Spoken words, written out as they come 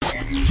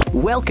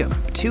Welcome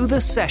to The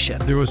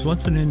Session. There was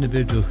once an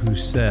individual who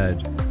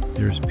said,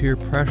 there's peer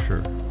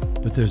pressure,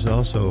 but there's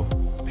also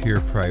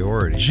peer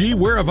priority. Gee,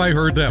 where have I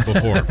heard that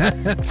before?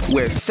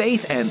 Where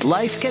faith and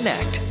life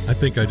connect. I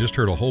think I just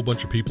heard a whole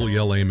bunch of people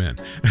yell amen.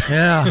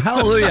 Yeah,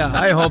 hallelujah.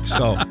 I hope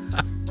so.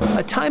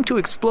 A time to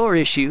explore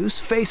issues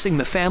facing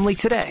the family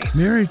today.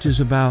 Marriage is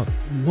about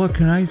what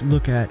can I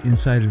look at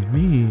inside of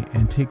me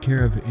and take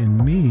care of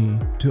in me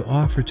to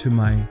offer to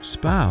my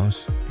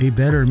spouse a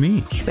better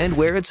me. And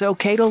where it's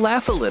okay to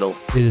laugh a little.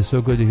 It is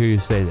so good to hear you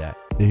say that,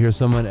 to hear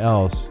someone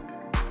else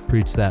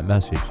preach that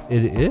message.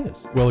 It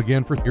is. Well,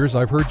 again, for years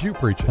I've heard you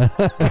preach it.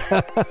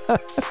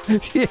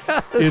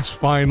 Yes. It's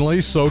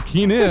finally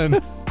soaking in.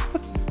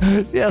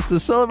 Yes, the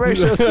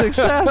celebration of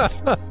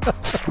success.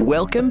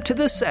 Welcome to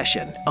The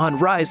Session on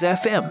Rise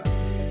FM.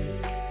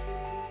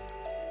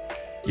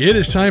 It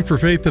is time for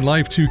Faith and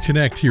Life to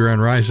connect here on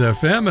Rise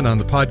FM and on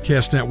the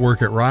podcast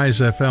network at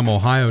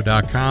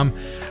risefmohio.com.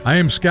 I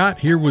am Scott,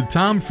 here with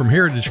Tom from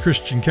Heritage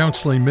Christian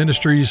Counseling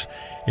Ministries,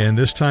 and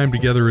this time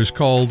together is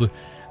called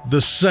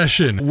The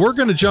Session. We're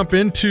going to jump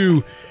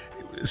into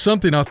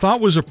something I thought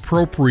was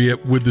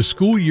appropriate with the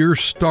school year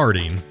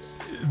starting.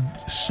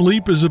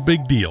 Sleep is a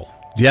big deal.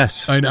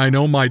 Yes. I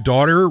know my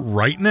daughter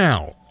right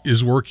now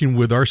is working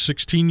with our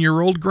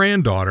 16-year-old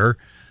granddaughter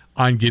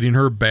on getting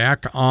her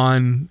back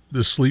on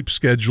the sleep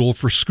schedule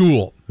for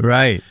school.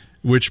 Right.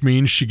 Which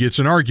means she gets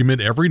an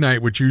argument every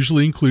night, which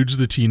usually includes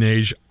the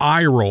teenage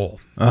eye roll.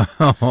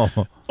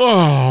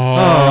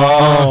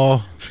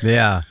 Oh.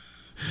 Yeah.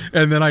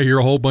 And then I hear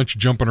a whole bunch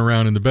of jumping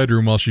around in the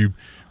bedroom while she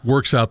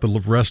works out the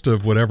rest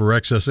of whatever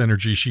excess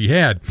energy she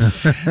had.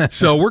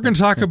 So we're going to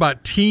talk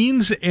about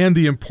teens and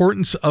the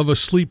importance of a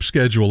sleep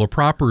schedule, a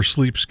proper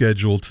sleep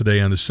schedule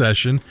today on the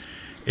session.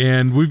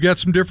 And we've got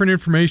some different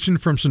information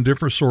from some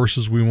different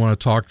sources we want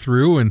to talk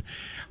through. And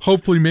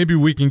hopefully maybe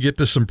we can get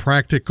to some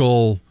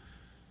practical,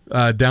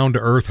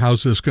 down-to-earth,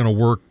 how's this going to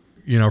work,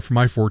 for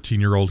my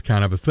 14-year-old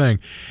kind of a thing.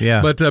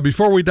 Yeah. But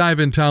before we dive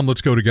in, Tom,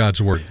 let's go to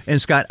God's Word.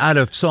 And Scott, out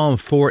of Psalm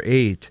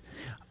 4:8,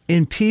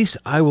 in peace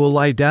I will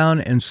lie down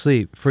and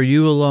sleep, for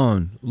you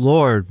alone,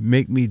 Lord,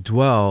 make me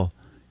dwell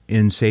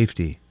in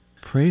safety.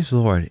 Praise the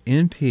Lord,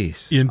 in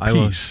peace. In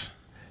peace.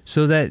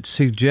 So that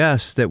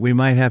suggests that we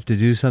might have to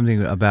do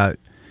something about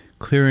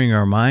clearing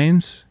our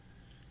minds,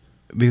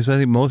 because I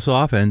think most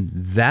often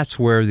that's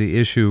where the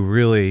issue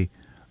really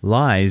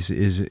lies,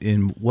 is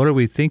in what are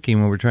we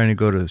thinking when we're trying to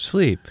go to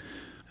sleep.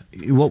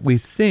 What we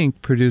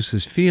think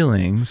produces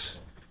feelings,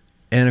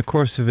 and of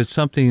course if it's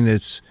something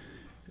that's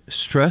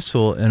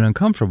stressful and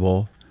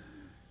uncomfortable,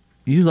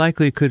 you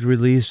likely could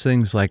release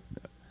things like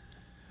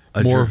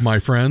more of my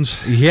friends.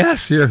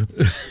 Yes, you're.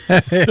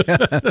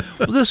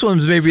 Well, this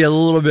one's maybe a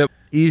little bit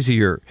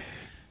easier.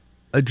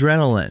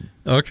 Adrenaline.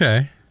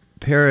 Okay.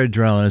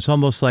 Paradrenaline. It's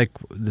almost like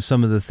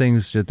some of the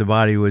things that the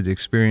body would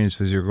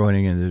experience as you're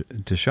going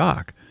into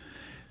shock.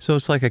 So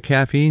it's like a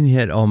caffeine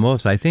hit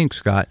almost, I think,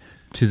 Scott,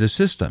 to the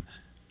system.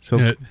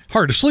 So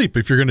hard to sleep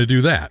if you're going to do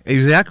that.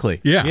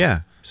 Exactly. Yeah. Yeah.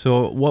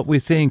 So what we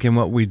think and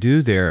what we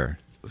do there,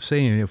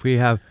 saying if we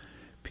have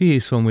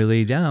peace when we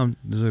lay down,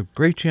 there's a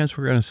great chance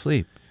we're going to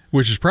sleep.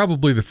 Which is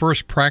probably the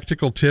first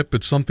practical tip.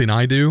 It's something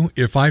I do.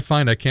 If I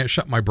find I can't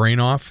shut my brain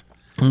off,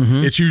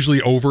 it's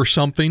usually over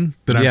something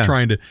that I'm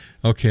trying to,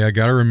 I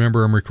got to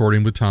remember I'm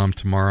recording with Tom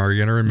tomorrow. I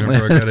got to remember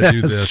I got to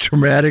do this. It's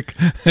traumatic.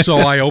 So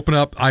I open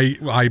up,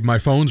 my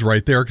phone's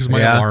right there because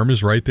my alarm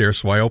is right there.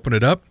 So I open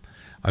it up,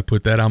 I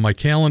put that on my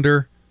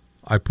calendar,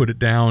 I put it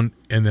down,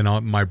 and then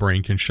my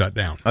brain can shut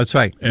down. That's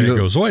right. And it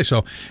goes away.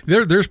 So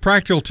there's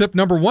practical tip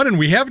number one, and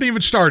we haven't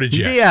even started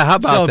yet. Yeah, how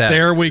about that? So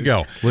there we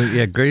go. Well,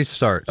 yeah, great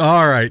start.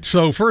 All right.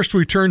 So first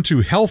we turn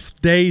to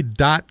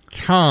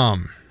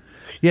healthday.com.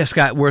 Yeah,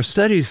 Scott, where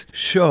studies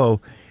show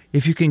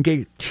if you can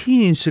get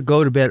teens to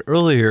go to bed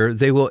earlier,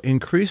 they will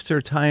increase their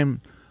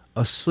time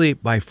of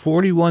sleep by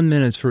 41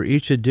 minutes for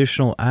each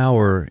additional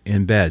hour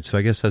in bed. So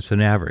I guess that's an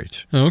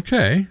average.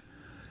 Okay.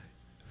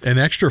 An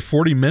extra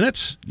 40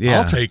 minutes? Yeah.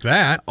 I'll take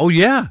that. Oh,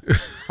 yeah.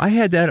 I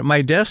had that at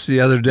my desk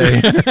the other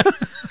day.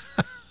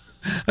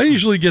 I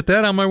usually get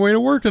that on my way to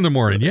work in the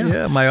morning, yeah.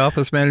 Yeah, my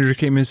office manager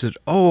came in and said,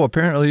 oh,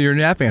 apparently you're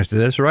napping. I said,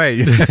 that's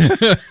right.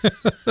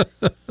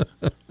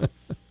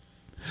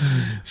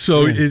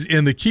 So,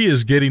 and the key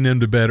is getting them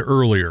to bed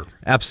earlier.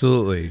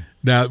 Absolutely.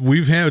 Now,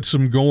 we've had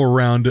some go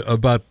around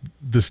about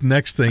this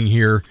next thing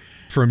here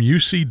from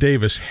UC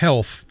Davis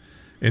Health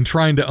and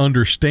trying to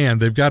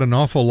understand. They've got an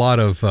awful lot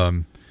of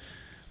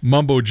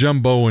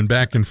mumbo-jumbo and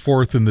back and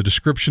forth in the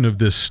description of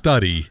this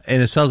study.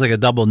 And it sounds like a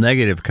double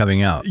negative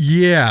coming out.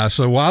 Yeah,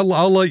 so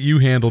I'll let you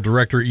handle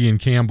Director Ian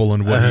Campbell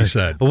and what he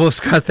said. Well,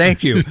 Scott,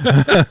 thank you.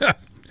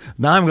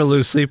 Now I'm going to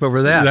lose sleep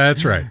over that.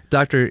 That's right.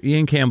 Dr.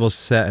 Ian Campbell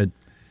said,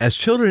 as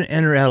children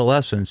enter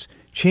adolescence,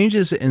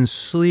 changes in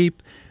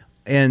sleep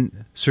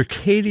and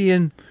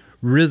circadian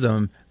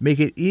rhythm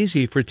make it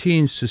easy for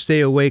teens to stay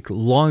awake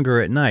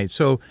longer at night.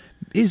 So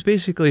he's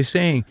basically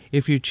saying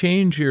if you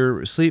change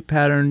your sleep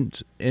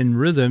patterns and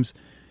rhythms,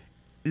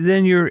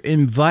 then you're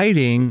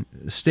inviting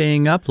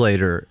staying up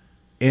later,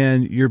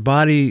 and your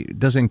body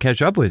doesn't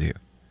catch up with you.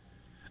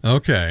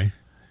 Okay.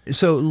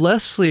 So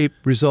less sleep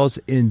results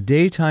in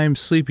daytime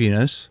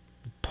sleepiness,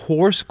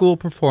 poor school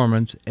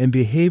performance, and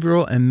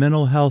behavioral and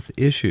mental health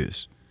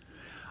issues.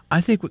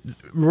 I think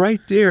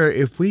right there,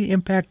 if we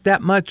impact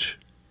that much,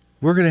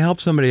 we're going to help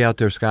somebody out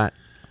there, Scott.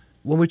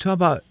 When we talk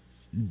about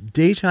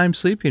daytime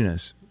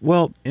sleepiness,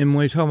 well, and when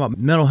we talk about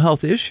mental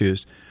health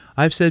issues,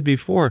 I've said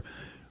before,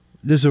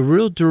 there's a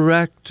real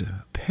direct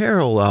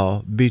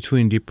parallel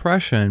between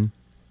depression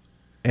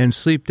and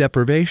sleep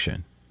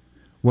deprivation.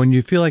 When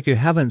you feel like you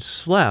haven't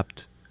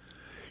slept,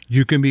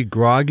 you can be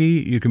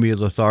groggy, you can be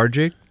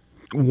lethargic.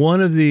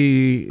 One of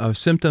the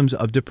symptoms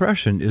of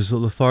depression is the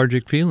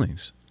lethargic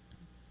feelings.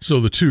 So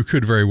the two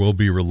could very well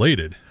be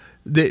related.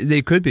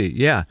 They could be,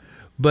 yeah.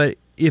 But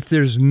if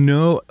there's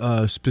no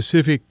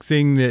specific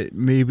thing that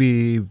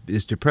maybe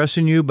is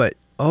depressing you, but,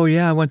 oh,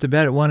 yeah, I went to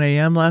bed at 1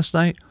 a.m. last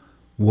night,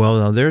 well,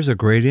 now there's a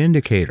great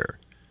indicator.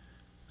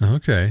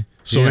 Okay.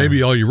 So Yeah.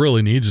 maybe all you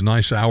really need is a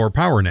nice hour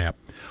power nap.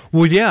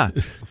 Well, yeah,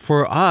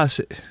 for us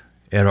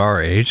at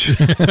our age,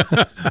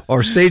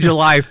 or stage of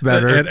life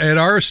better. At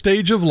our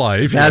stage of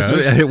life, That's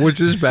yes. which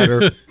is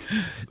better.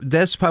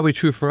 That's probably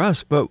true for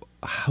us, but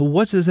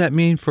what does that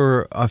mean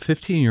for a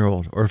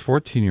 15-year-old or a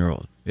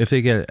 14-year-old if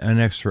they get an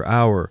extra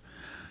hour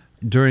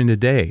during the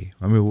day?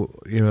 I mean,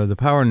 the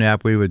power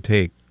nap we would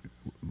take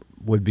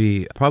would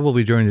be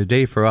probably during the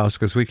day for us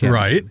because we can't.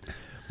 Right.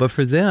 But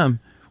for them,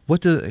 what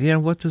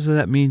does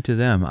that mean to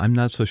them? I'm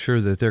not so sure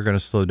that they're going to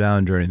slow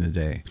down during the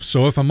day.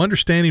 So if I'm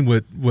understanding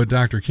what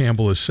Dr.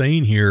 Campbell is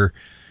saying here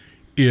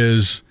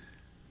is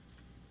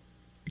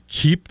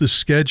keep the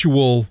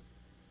schedule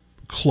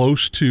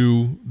close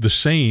to the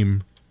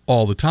same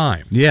all the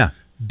time. Yeah.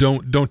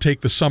 Don't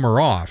take the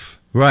summer off.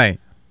 Right.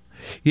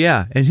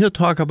 Yeah, and he'll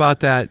talk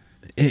about that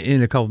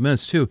in a couple of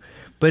minutes too.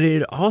 But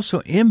it also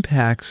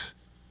impacts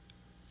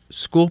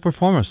school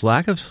performance,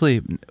 lack of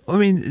sleep. I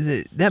mean,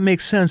 that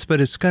makes sense,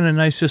 but it's kind of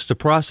nice just to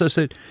process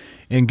it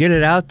and get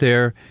it out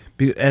there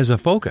as a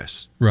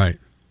focus. Right.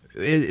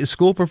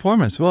 School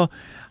performance. Well,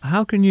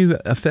 how can you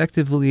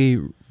effectively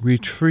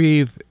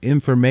retrieve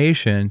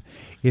information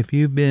if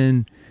you've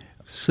been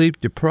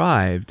sleep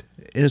deprived?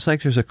 And it's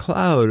like there's a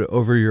cloud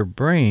over your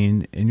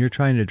brain and you're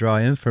trying to draw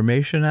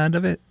information out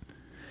of it.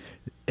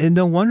 And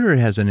no wonder it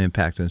has an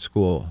impact on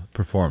school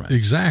performance.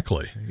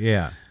 Exactly.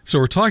 Yeah. So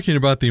we're talking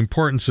about the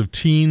importance of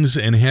teens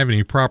and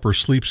having a proper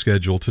sleep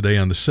schedule today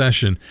on the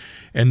session.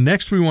 And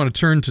next we want to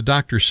turn to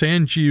Dr.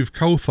 Sanjeev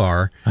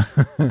Kothar,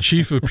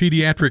 Chief of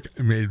Pediatric,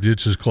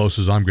 it's as close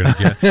as I'm going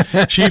to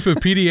get, Chief of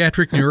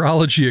Pediatric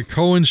Neurology at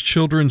Cohen's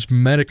Children's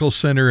Medical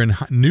Center in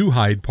New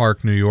Hyde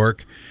Park, New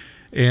York.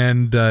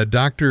 And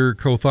Dr.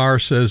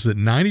 Kothar says that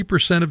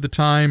 90% of the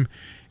time,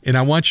 and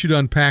I want you to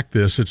unpack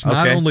this, it's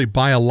not only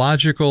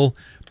biological,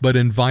 but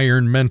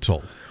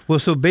environmental. Well,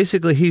 so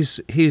basically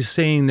he's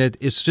saying that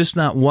it's just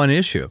not one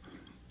issue,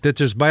 that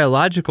there's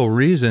biological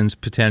reasons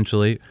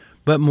potentially,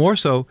 but more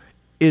so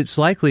it's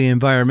likely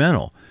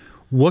environmental.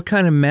 What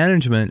kind of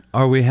management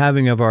are we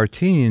having of our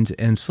teens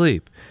and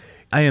sleep?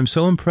 I am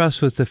so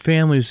impressed with the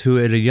families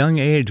who at a young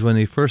age, when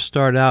they first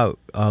start out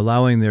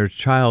allowing their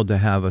child to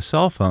have a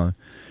cell phone,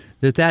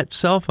 that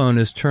cell phone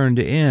is turned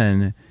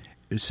in,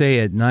 say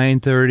at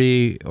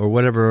 9:30 or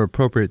whatever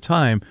appropriate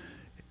time,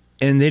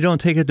 and they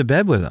don't take it to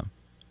bed with them.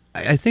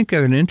 I think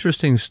an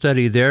interesting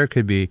study there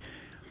could be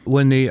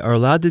when they are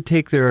allowed to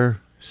take their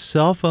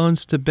cell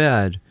phones to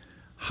bed,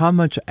 how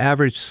much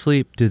average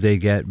sleep do they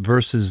get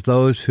versus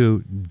those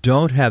who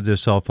don't have their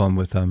cell phone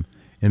with them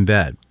in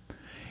bed?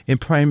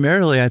 And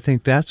primarily, I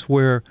think that's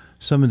where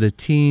some of the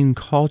teen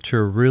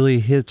culture really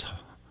hits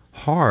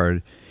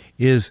hard,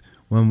 is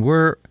when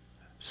we're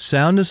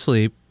sound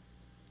asleep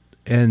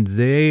and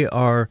they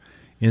are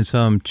in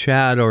some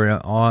chat or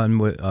on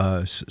with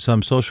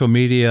some social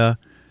media,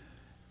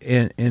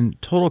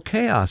 and total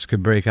chaos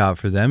could break out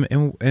for them,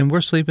 and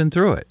we're sleeping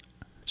through it.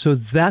 So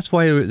that's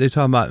why they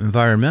talk about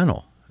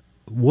environmental.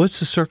 What's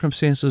the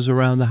circumstances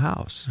around the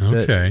house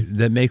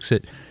that makes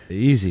it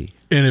easy?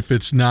 And if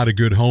it's not a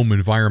good home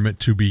environment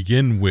to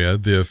begin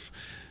with, if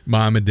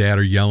mom and dad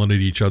are yelling at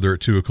each other at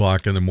 2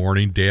 o'clock in the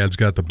morning, dad's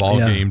got the ball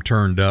game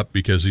turned up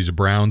because he's a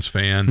Browns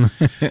fan,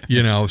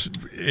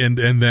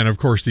 and then of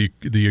course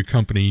the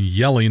accompanying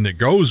yelling that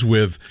goes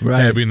with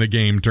having the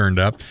game turned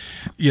up,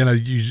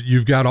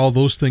 you've got all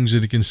those things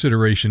into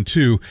consideration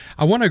too.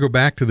 I want to go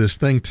back to this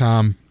thing,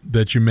 Tom,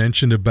 that you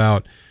mentioned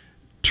about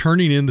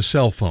turning in the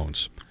cell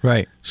phones.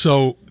 Right.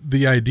 So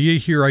the idea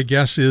here, I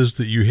guess, is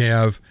that you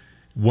have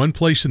one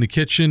place in the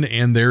kitchen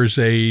and there's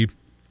a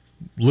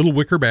little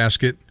wicker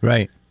basket.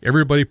 Right.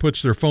 Everybody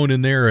puts their phone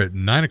in there at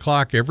 9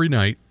 o'clock every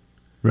night.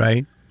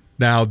 Right.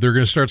 Now they're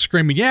going to start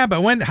screaming, yeah,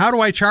 but how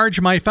do I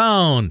charge my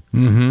phone?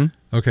 Mm-hmm.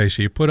 Okay,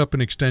 so you put up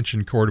an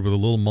extension cord with a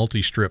little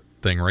multi-strip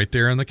thing right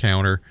there on the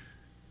counter.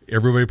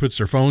 Everybody puts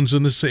their phones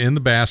in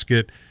the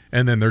basket,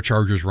 and then their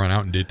chargers run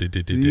out and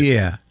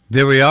Yeah,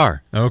 there we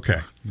are. Okay.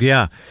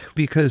 Yeah,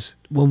 because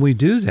when we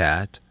do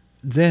that,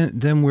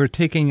 then we're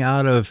taking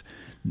out of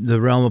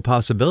the realm of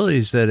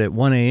possibilities that at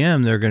 1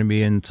 a.m. they're going to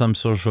be in some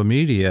social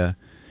media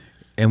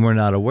and we're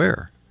not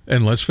aware.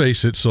 And let's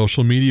face it,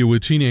 social media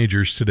with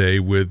teenagers today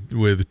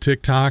with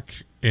TikTok,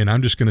 and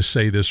I'm just going to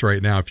say this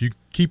right now, if you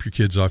keep your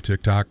kids off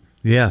TikTok.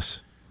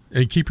 Yes.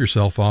 And keep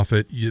yourself off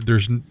it,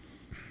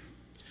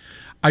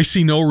 I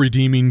see no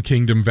redeeming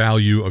kingdom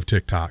value of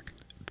TikTok.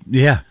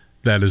 Yeah.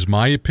 That is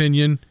my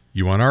opinion.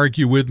 You want to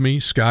argue with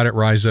me? Scott at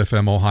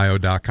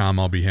risefmohio.com.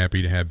 I'll be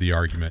happy to have the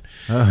argument.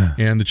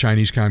 And the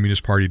Chinese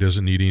Communist Party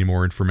doesn't need any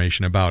more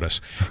information about us.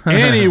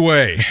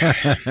 Anyway,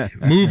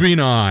 moving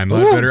on.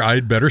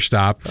 I'd better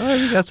stop. I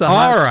think that's a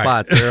hot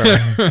spot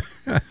there.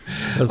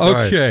 That's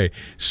okay. Right.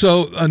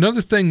 So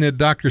another thing that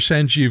Dr.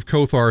 Sanjeev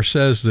Kothar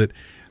says that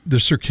the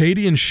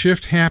circadian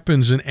shift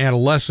happens in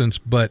adolescence,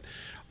 but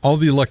all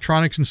the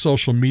electronics and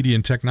social media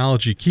and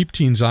technology keep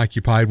teens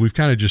occupied. We've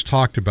kind of just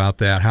talked about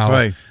that,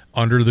 how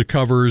under the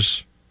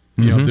covers,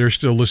 you know, they're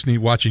still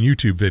watching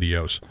YouTube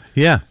videos.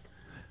 Yeah.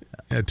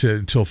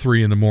 Until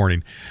 3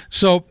 a.m.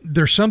 So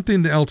there's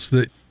something else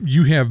that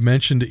you have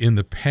mentioned in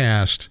the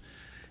past.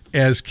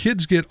 As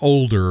kids get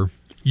older,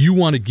 you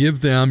want to give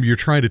them, you're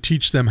trying to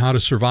teach them how to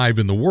survive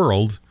in the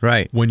world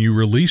when you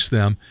release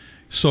them.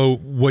 So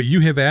what you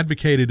have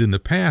advocated in the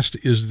past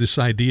is this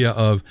idea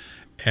of,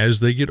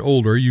 as they get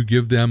older, you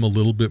give them a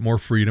little bit more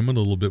freedom, and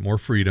a little bit more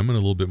freedom, and a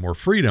little bit more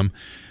freedom.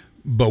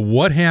 But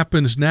what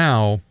happens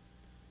now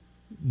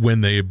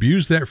when they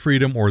abuse that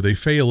freedom or they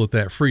fail at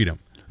that freedom?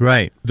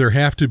 Right. There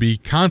have to be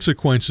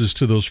consequences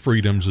to those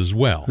freedoms as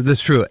well.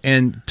 That's true.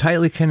 And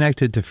tightly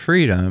connected to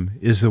freedom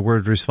is the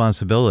word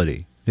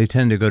responsibility. They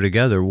tend to go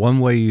together. One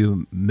way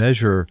you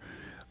measure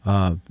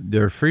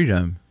their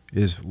freedom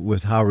is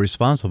with how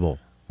responsible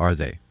are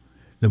they.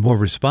 The more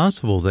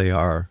responsible they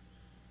are,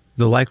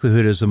 the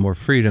likelihood is the more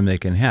freedom they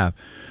can have.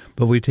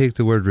 But we take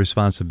the word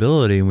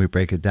responsibility and we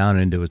break it down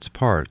into its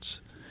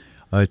parts.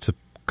 It's a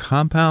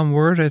compound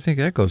word. I think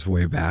that goes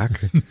way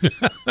back.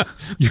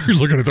 You're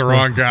looking at the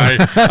wrong guy.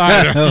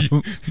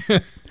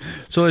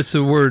 So it's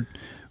the word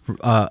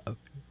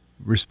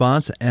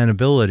response and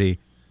ability.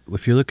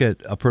 If you look at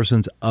a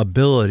person's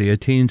ability, a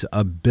teen's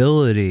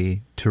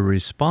ability to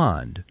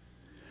respond,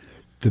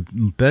 the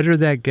better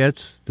that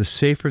gets, the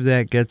safer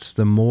that gets,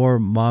 the more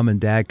mom and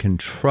dad can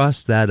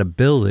trust that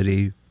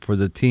ability for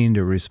the teen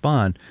to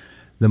respond,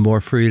 the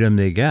more freedom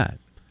they get.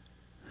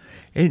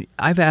 And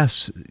I've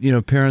asked,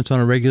 parents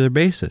on a regular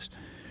basis.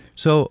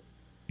 So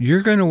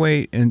you're going to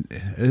wait, and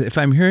if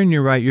I'm hearing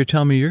you right, you're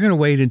telling me you're going to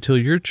wait until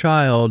your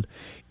child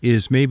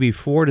is maybe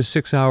 4 to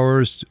 6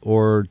 hours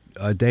or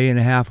a day and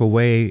a half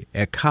away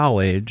at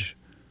college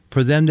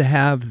for them to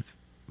have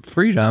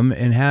freedom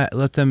and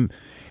let them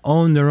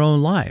own their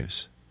own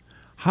lives.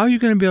 How are you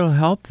going to be able to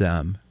help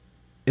them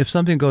if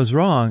something goes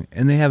wrong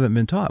and they haven't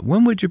been taught?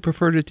 When would you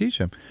prefer to teach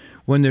them?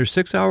 When they're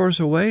 6 hours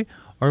away,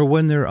 or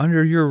when they're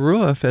under your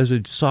roof as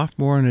a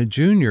sophomore and a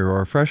junior,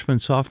 or a freshman,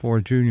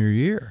 sophomore, junior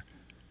year?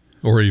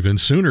 Or even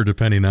sooner,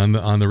 depending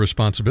on the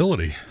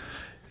responsibility.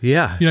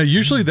 Yeah.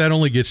 Usually that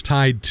only gets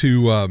tied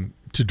to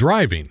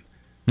driving.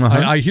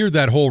 I hear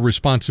that whole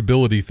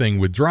responsibility thing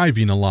with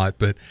driving a lot,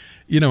 but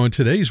in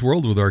today's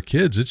world with our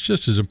kids, it's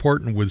just as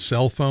important with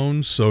cell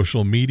phones,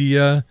 social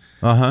media,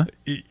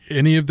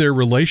 any of their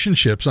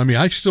relationships. I mean,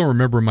 I still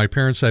remember my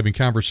parents having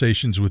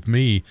conversations with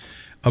me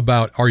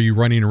about, are you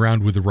running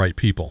around with the right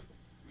people?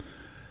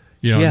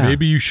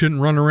 Maybe you shouldn't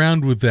run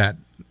around with that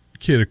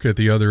kid at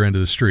the other end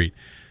of the street.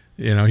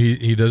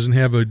 He doesn't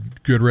have a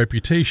good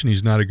reputation.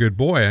 He's not a good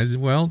boy. I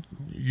said, well,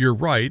 you're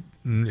right,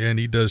 and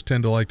he does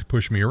tend to like to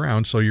push me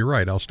around, so you're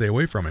right. I'll stay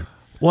away from him.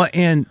 Well,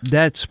 and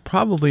that's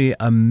probably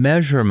a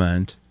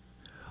measurement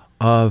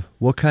of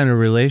what kind of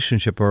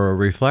relationship, or a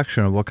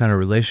reflection of what kind of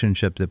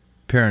relationship the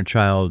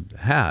parent-child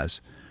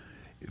has.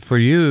 For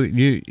you,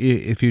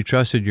 if you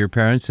trusted your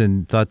parents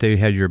and thought they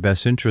had your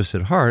best interests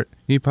at heart,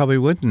 you probably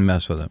wouldn't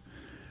mess with them.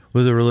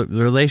 With the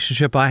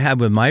relationship I had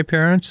with my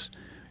parents,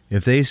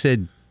 if they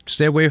said,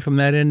 stay away from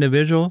that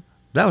individual,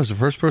 that was the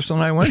first person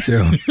I went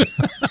to.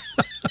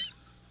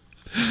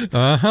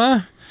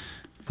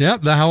 Yeah,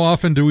 how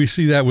often do we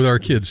see that with our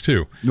kids,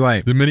 too?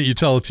 Right. The minute you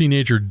tell a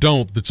teenager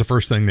don't, that's the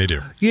first thing they do.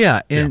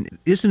 Yeah, and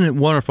isn't it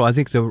wonderful? I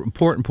think the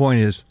important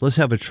point is, let's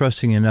have a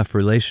trusting enough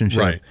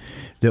relationship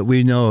that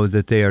we know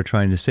that they are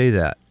trying to say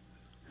that.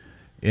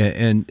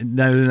 And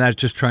they're not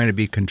just trying to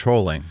be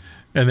controlling.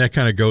 And that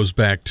kind of goes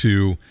back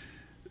to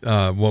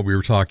what we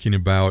were talking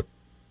about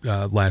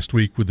last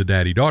week with the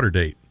daddy-daughter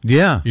date.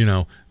 Yeah.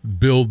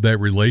 Build that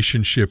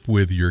relationship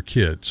with your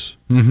kids.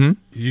 Mm-hmm.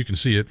 You can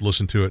see it,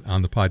 listen to it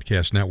on the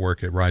podcast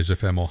network at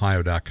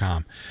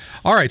risefmohio.com.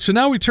 All right, so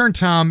now we turn,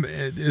 Tom,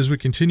 as we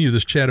continue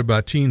this chat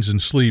about teens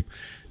and sleep,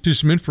 to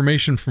some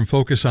information from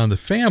Focus on the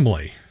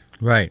Family.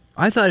 Right.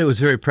 I thought it was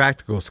very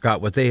practical,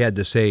 Scott, what they had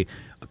to say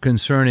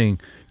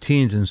concerning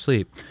teens and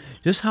sleep.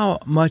 Just how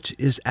much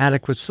is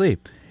adequate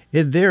sleep?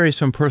 It varies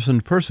from person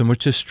to person,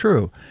 which is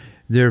true.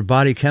 Their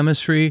body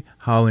chemistry,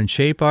 how in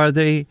shape are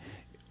they,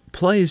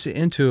 plays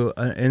into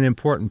an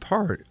important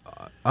part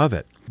of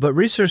it. But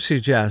research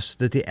suggests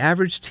that the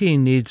average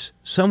teen needs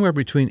somewhere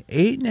between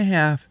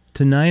 8.5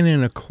 to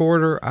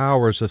 9.25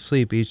 hours of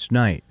sleep each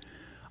night.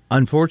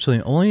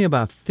 Unfortunately, only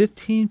about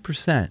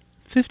 15%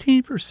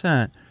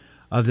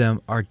 of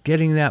them are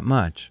getting that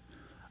much.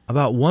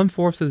 About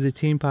 1/4 of the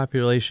teen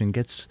population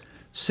gets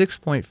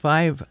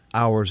 6.5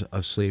 hours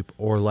of sleep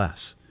or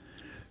less.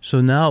 So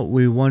now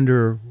we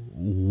wonder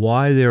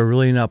why they're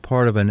really not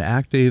part of an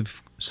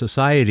active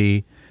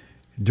society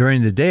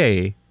during the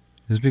day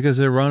is because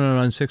they're running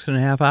on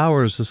 6.5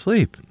 hours of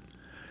sleep.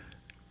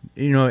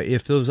 You know,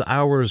 if those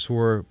hours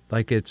were,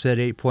 like it said,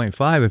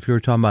 8.5, if you were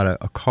talking about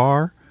a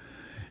car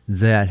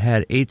that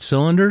had 8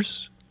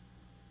 cylinders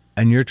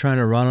and you're trying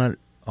to run it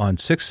on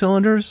 6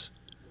 cylinders,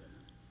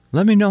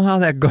 let me know how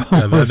that goes.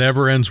 Yeah, that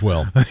never ends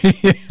well.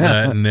 Yeah.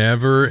 That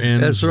never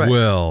ends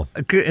well.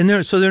 And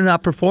they're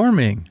not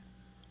performing.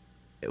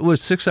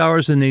 With 6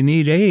 hours and they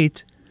need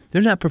 8,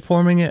 they're not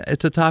performing at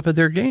the top of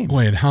their game.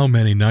 Boy, and how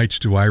many nights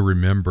do I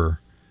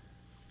remember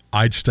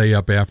I'd stay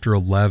up after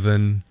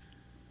 11,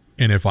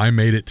 and if I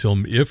made it till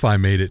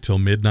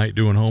midnight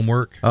doing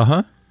homework,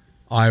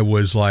 I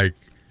was like,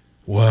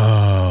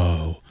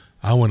 whoa,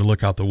 I want to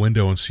look out the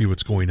window and see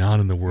what's going on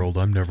in the world.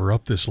 I'm never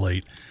up this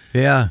late.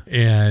 Yeah.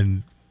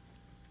 And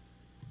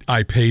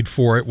I paid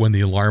for it when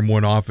the alarm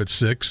went off at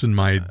 6, and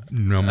my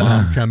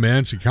mom come in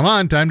and said, come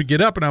on, time to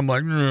get up. And I'm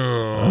like,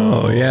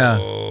 no. Oh, yeah.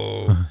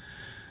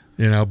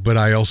 You know, but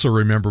I also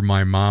remember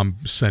my mom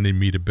sending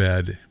me to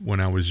bed when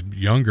I was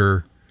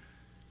younger,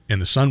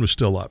 and the sun was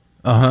still up.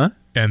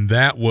 And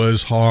that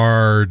was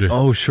hard.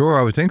 Oh, sure,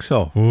 I would think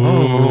so.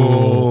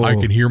 Oh, I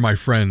can hear my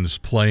friends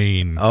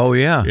playing. Oh,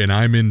 yeah. And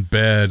I'm in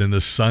bed, and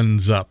the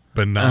sun's up,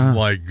 and I'm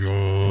like,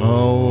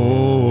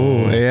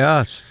 oh,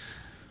 yes.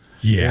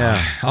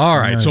 Yeah. All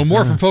right. So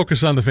more from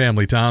Focus on the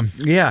Family, Tom.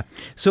 Yeah.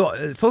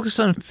 So Focus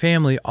on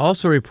Family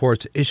also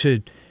reports it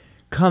should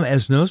come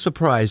as no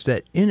surprise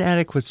that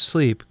inadequate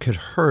sleep could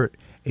hurt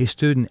a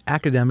student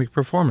academic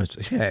performance.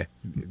 Yeah,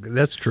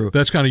 that's true.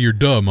 That's kind of your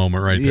duh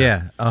moment right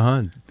there.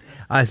 Yeah.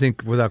 I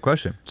think without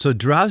question. So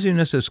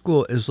drowsiness at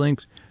school is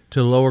linked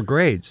to lower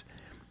grades,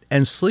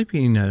 and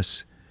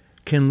sleepiness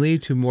can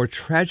lead to more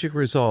tragic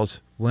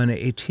results when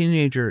a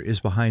teenager is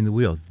behind the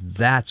wheel.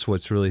 That's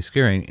what's really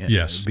scary.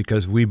 Yes.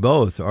 Because we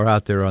both are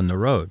out there on the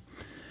road.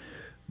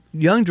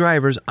 Young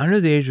drivers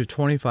under the age of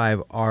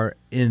 25 are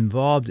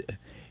involved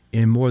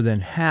in more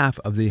than half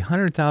of the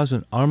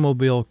 100,000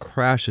 automobile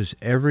crashes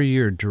every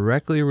year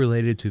directly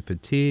related to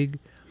fatigue,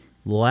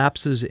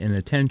 lapses in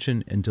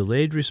attention, and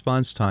delayed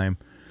response time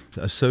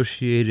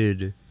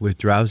associated with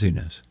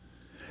drowsiness.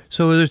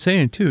 So they're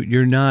saying, too,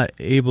 you're not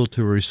able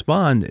to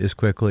respond as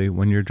quickly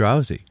when you're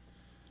drowsy.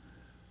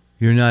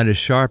 You're not as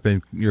sharp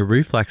and your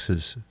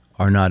reflexes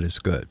are not as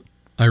good.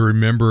 I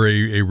remember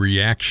a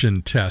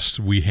reaction test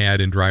we had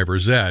in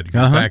driver's ed.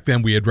 Back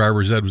then we had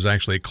driver's ed was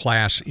actually a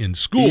class in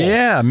school.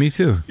 Yeah, me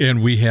too.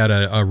 And we had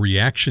a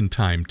reaction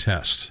time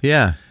test.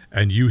 Yeah.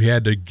 And you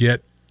had to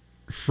get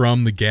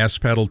from the gas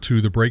pedal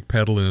to the brake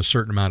pedal in a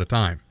certain amount of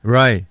time.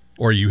 Right.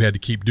 Or you had to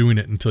keep doing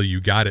it until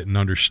you got it and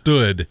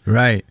understood.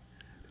 Right.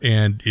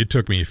 And it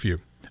took me a few.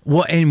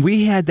 Well, and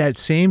we had that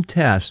same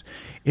test.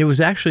 It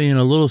was actually in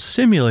a little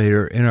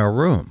simulator in our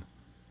room.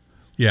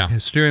 Yeah.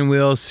 Steering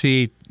wheel,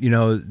 seat,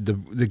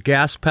 the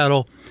gas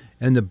pedal,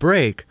 and the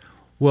brake.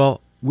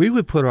 Well, we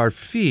would put our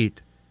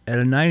feet at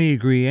a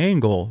 90-degree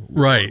angle,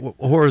 right,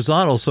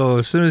 horizontal. So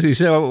as soon as he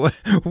said,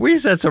 we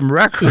set some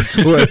records.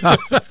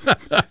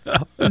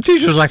 The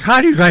teacher's like, how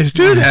do you guys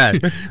do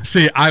that?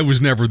 See, I was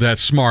never that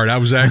smart. I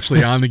was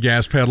actually on the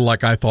gas pedal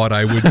like I thought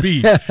I would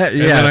be. And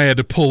then I had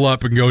to pull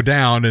up and go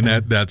down, and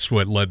that's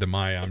what led to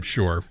I'm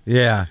sure.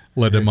 Yeah.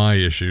 Led to my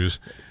issues.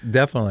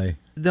 Definitely.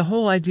 The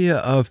whole idea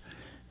of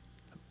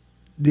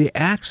the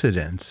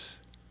accidents,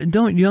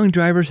 don't young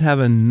drivers have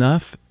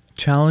enough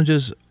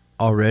challenges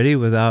already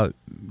without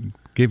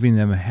giving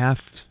them a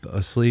half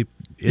asleep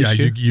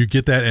issue? Yeah, you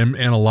get that, and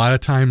a lot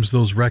of times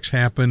those wrecks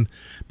happen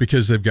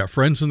because they've got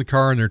friends in the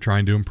car and they're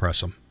trying to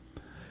impress them.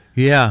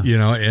 Yeah.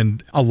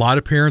 And a lot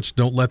of parents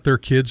don't let their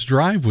kids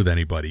drive with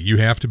anybody. You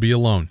have to be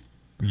alone.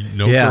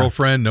 No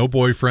girlfriend, no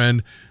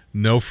boyfriend,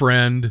 no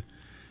friend.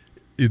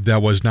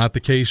 That was not the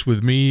case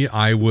with me.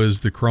 I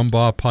was the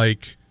Crumbaugh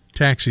Pike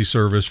taxi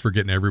service for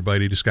getting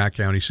everybody to Scott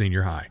County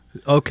Senior High.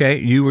 Okay,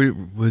 you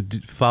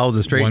would follow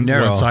the straight and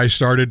narrow. Once I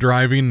started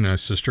driving, my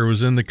sister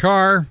was in the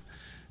car,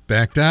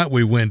 backed out,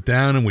 we went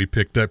down, and we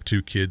picked up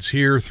 2 kids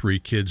here, 3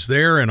 kids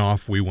there, and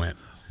off we went.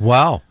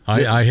 Wow.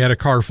 I had a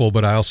car full,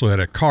 but I also had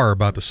a car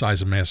about the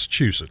size of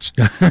Massachusetts.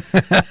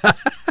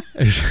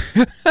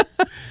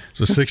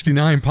 It's a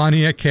 69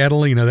 Pontiac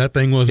Catalina. That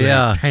thing was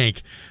a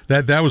tank.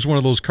 That was one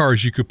of those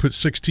cars you could put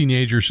 6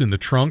 teenagers in the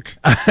trunk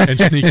and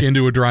sneak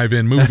into a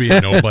drive-in movie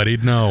and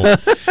nobody'd know.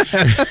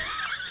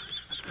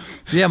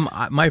 Yeah,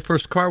 my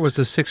first car was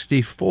a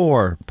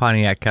 64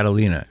 Pontiac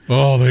Catalina.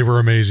 Oh, they were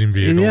amazing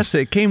vehicles. Yes,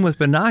 it came with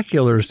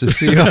binoculars to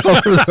see over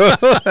the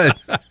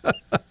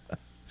hood.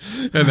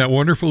 And that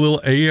wonderful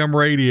little AM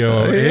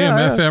radio,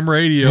 AM, FM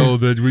radio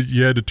that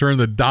you had to turn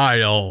the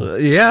dial.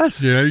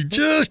 Yes.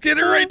 Just get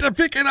it right to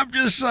pick it up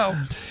just so.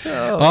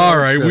 All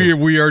right,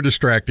 we are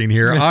distracting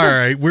here. All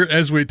right,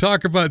 as we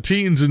talk about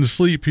teens and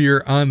sleep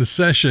here on the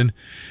session,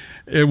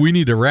 We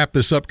need to wrap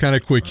this up kind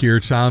of quick here,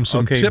 Tom.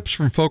 Some Okay. tips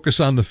from Focus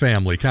on the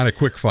Family, kind of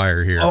quick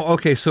fire here. Oh,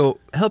 okay. So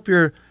help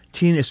your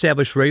teen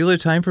establish regular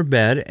time for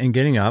bed and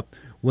getting up.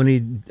 When he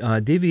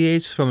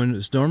deviates from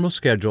his normal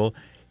schedule,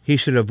 he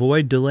should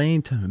avoid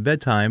delaying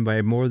bedtime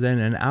by more than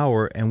an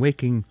hour and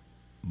waking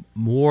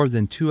more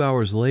than 2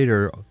 hours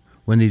later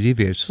when he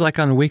deviates. It's like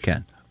on a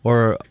weekend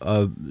or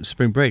a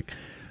spring break.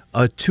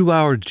 A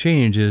 2-hour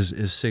change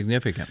is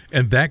significant.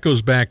 And that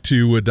goes back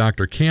to what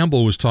Dr.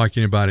 Campbell was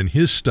talking about in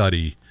his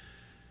study,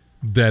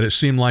 that it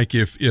seemed like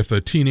if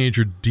a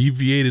teenager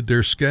deviated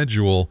their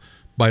schedule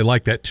by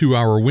like that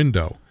 2-hour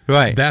window,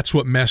 Right. that's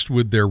what messed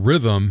with their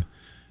rhythm,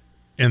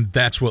 and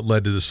that's what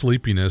led to the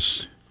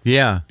sleepiness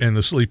Yeah, and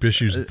the sleep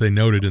issues that they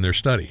noted in their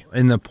study.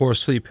 and the poor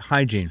sleep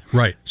hygiene.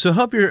 Right. So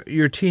help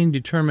your teen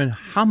determine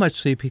how much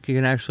sleep he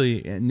can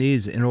actually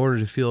needs in order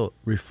to feel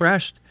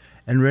refreshed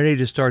and ready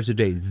to start the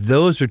day.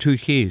 Those are two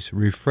keys: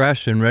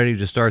 refreshed and ready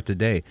to start the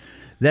day.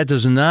 That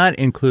does not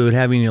include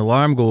having the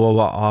alarm go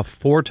off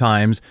 4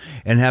 times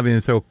and having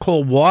to throw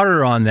cold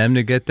water on them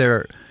to get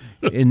their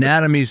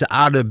anatomies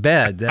out of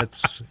bed.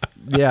 That's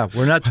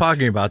we're not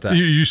talking about that.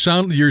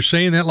 You're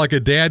saying that like a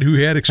dad who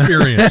had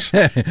experience.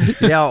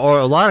 Yeah, or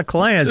a lot of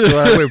clients who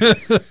I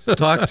would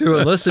talk to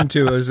and listen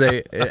to as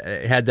they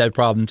had that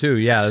problem too.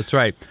 Yeah, that's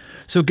right.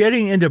 So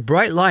getting into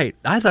bright light,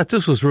 I thought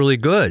this was really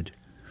good.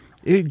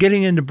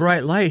 Getting into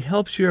bright light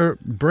helps your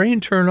brain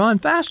turn on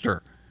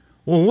faster.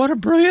 Well, what a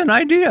brilliant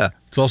idea.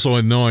 It's also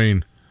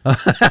annoying.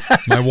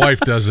 My wife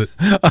does it.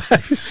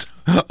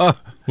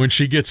 When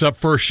she gets up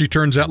first, she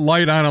turns that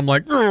light on. I'm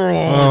like,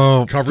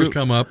 covers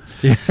come up.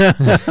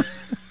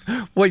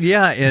 Well,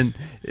 yeah, and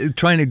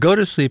trying to go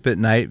to sleep at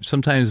night,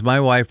 sometimes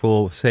my wife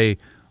will say,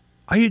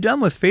 "Are you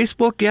done with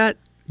Facebook yet?"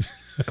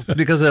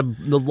 Because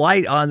the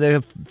light on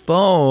the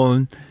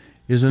phone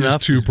is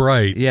enough. It's too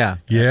bright. Yeah.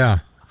 Yeah.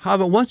 How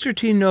about once your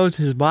teen knows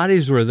his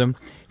body's rhythm,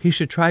 he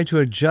should try to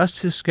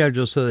adjust his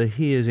schedule so that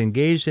he is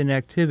engaged in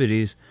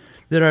activities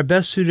that are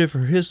best suited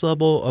for his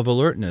level of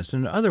alertness.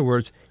 In other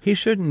words, he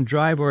shouldn't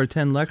drive or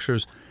attend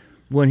lectures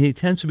when he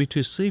tends to be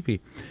too sleepy.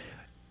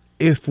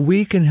 If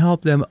we can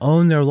help them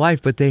own their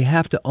life, but they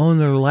have to own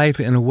their life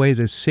in a way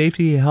that's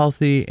safety,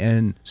 healthy,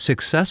 and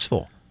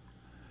successful.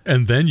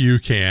 And then you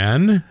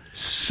can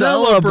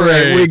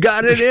Celebrate. We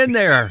got it in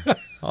there.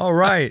 All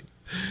right.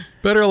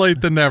 Better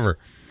late than never.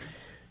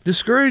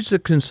 Discourage the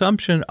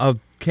consumption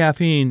of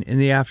caffeine in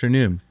the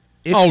afternoon.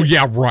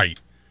 Yeah, right.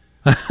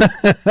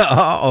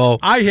 Uh-oh.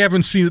 I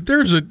haven't seen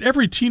it.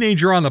 Every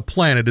teenager on the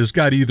planet has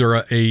got either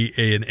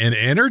an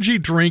energy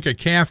drink, a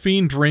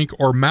caffeine drink,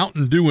 or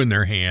Mountain Dew in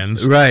their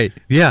hands. Right.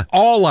 Yeah.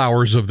 All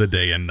hours of the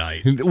day and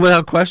night.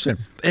 Without question.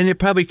 And it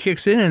probably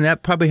kicks in, and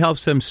that probably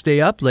helps them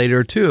stay up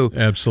later, too.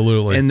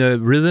 Absolutely. And the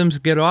rhythms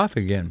get off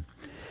again.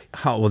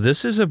 Well,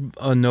 this is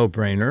a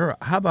no-brainer.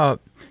 How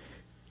about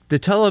the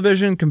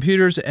television,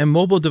 computers, and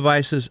mobile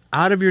devices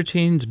out of your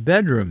teen's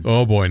bedroom?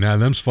 Oh, boy. Now,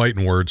 them's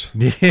fighting words.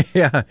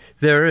 Yeah,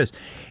 there is.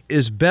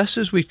 As best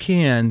as we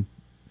can,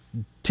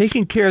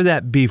 taking care of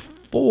that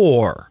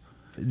before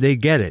they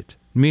get it,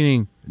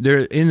 meaning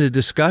they're in the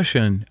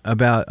discussion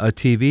about a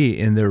TV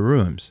in their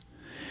rooms.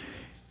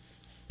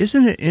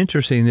 Isn't it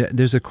interesting that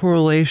there's a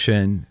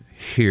correlation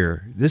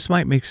here? This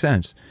might make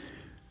sense.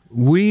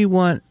 We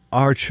want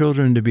our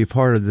children to be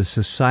part of the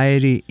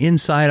society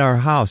inside our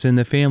house, in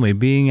the family,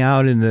 being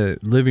out in the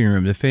living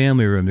room, the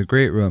family room, the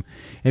great room,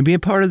 and being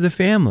part of the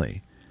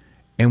family.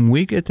 And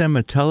we get them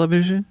a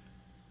television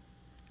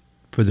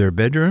for their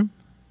bedroom?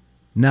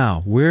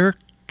 Now, where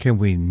can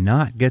we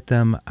not get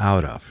them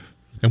out of?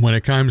 And when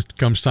it comes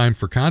time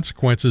for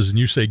consequences and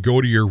you say,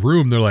 go to your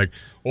room, they're like,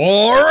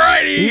 all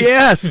righty.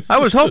 Yes, I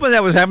was hoping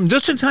that was happening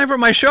just in time for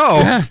my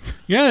show.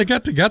 Yeah, they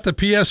got the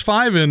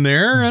PS5 in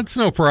there. That's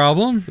no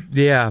problem.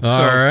 Yeah.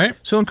 All right.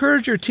 So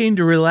encourage your teen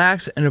to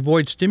relax and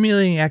avoid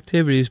stimulating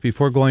activities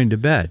before going to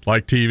bed.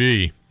 Like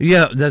TV.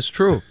 Yeah, that's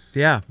true.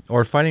 Yeah,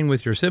 or fighting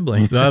with your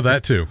sibling.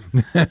 That too.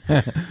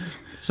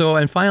 So,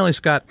 and finally,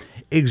 Scott,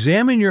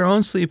 examine your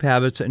own sleep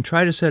habits and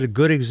try to set a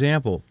good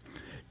example.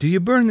 Do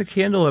you burn the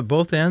candle at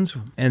both ends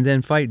and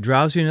then fight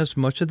drowsiness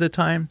much of the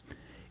time?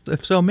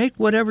 If so, make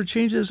whatever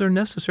changes are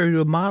necessary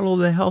to model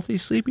the healthy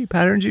sleeping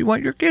patterns you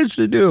want your kids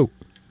to do.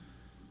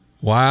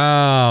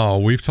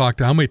 Wow.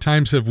 How many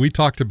times have we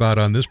talked about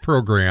on this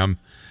program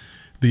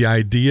the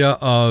idea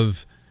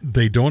of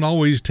they don't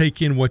always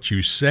take in what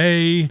you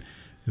say,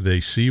 they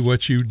see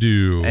what you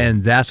do.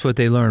 And that's what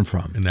they learn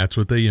from. And that's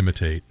what they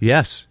imitate.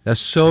 Yes, that's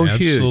so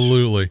huge.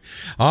 Absolutely.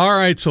 All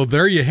right, so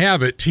there you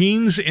have it.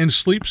 Teens and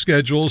sleep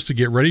schedules to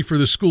get ready for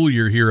the school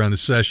year here on the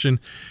session.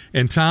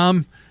 And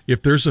Tom, if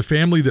there's a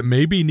family that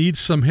maybe needs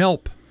some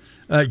help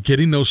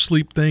getting those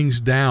sleep things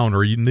down,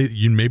 or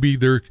maybe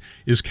there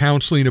is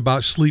counseling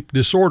about sleep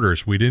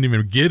disorders. We didn't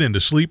even get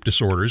into sleep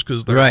disorders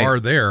because there are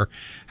there.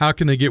 How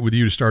can they get with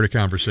you to start a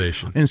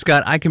conversation? And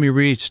Scott, I can be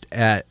reached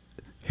at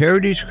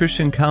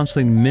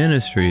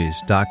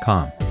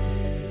heritagechristiancounselingministries.com.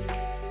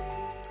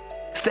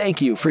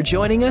 Thank you for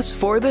joining us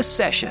for this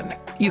session.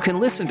 You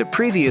can listen to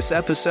previous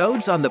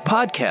episodes on the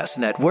podcast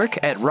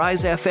network at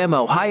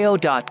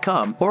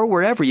risefmohio.com or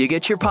wherever you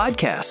get your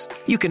podcasts.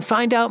 You can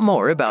find out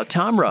more about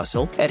Tom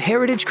Russell at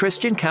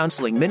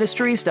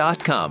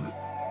heritagechristiancounselingministries.com.